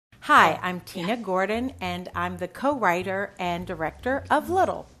Hi, I'm Tina Gordon, and I'm the co-writer and director of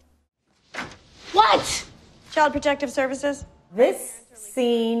Little. What? Child Protective Services? This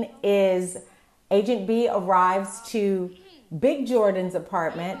scene is Agent B arrives to Big Jordan's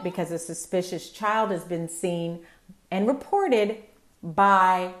apartment because a suspicious child has been seen and reported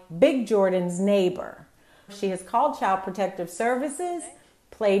by Big Jordan's neighbor. She has called Child Protective Services,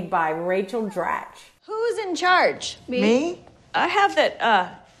 played by Rachel Dratch. Who's in charge? Me? I have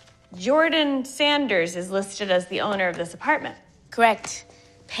that, Jordan Sanders is listed as the owner of this apartment. Correct.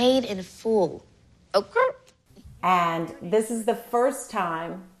 Paid in full. Okay. And this is the first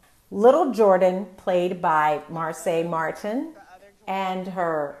time little Jordan, played by Marsai Martin, and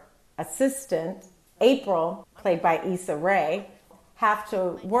her assistant, April, played by Issa Rae, have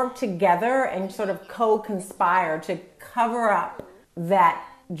to work together and sort of co-conspire to cover up that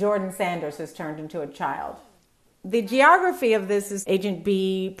Jordan Sanders has turned into a child. The geography of this is Agent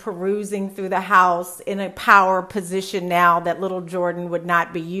B perusing through the house in a power position now that little Jordan would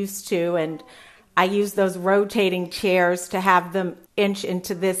not be used to. And I use those rotating chairs to have them inch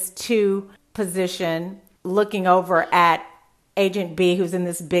into this 2 position, looking over at Agent B, who's in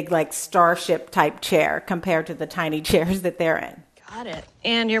this big, like, starship type chair compared to the tiny chairs that they're in. Got it.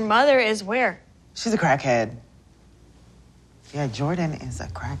 And your mother is where? She's a crackhead. Yeah, Jordan is a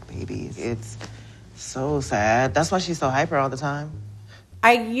crack baby. It's so sad. That's why she's so hyper all the time.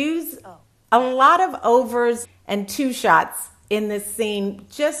 I use a lot of overs and 2 shots in this scene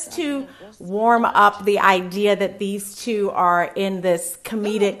just to warm up the idea that these 2 are in this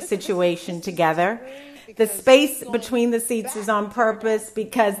comedic situation together. The space between the seats is on purpose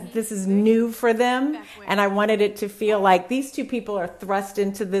because this is new for them, and I wanted it to feel like these 2 people are thrust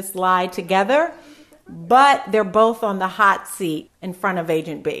into this lie together, but they're both on the hot seat in front of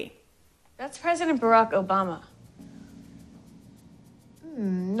Agent B. That's President Barack Obama.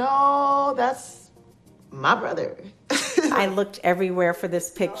 No, that's my brother. I looked everywhere for this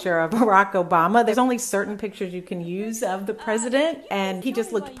picture of Barack Obama. There's only certain pictures you can use of the president, and he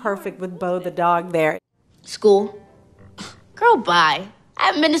just looked perfect with Bo the dog there. School? Girl, bye. I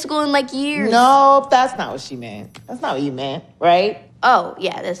haven't been to school in like years. No, that's not what she meant. That's not what you meant, right? Oh,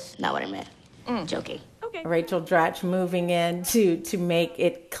 yeah, that's not what I meant. Joking. Okay. Rachel Dratch moving in to make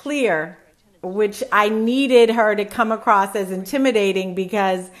it clear, which I needed her to come across as intimidating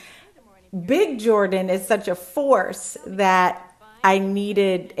because Big Jordan is such a force that I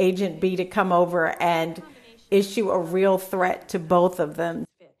needed Agent B to come over and issue a real threat to both of them.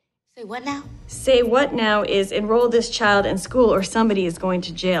 Say what now? Say what now is enroll this child in school or somebody is going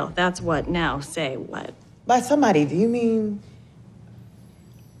to jail. That's what now. Say what? By somebody, do you mean?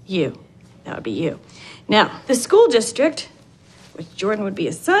 You. That would be you. Now, the school district, which Jordan would be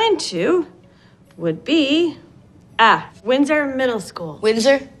assigned to, would be, Windsor Middle School.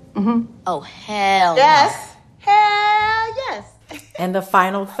 Windsor? Mm-hmm. Oh, hell Yes. Hell yes. And the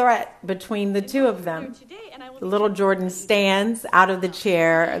final threat between the 2 of them. Little Jordan stands out of the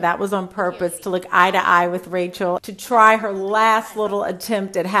chair. That was on purpose, to look eye to eye with Rachel, to try her last little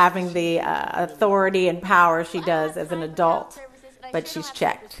attempt at having the authority and power she does as an adult. But she's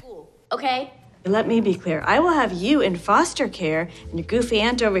checked. Okay? Let me be clear. I will have you in foster care and your goofy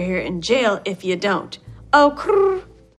aunt over here in jail if you don't. Oh, crrr.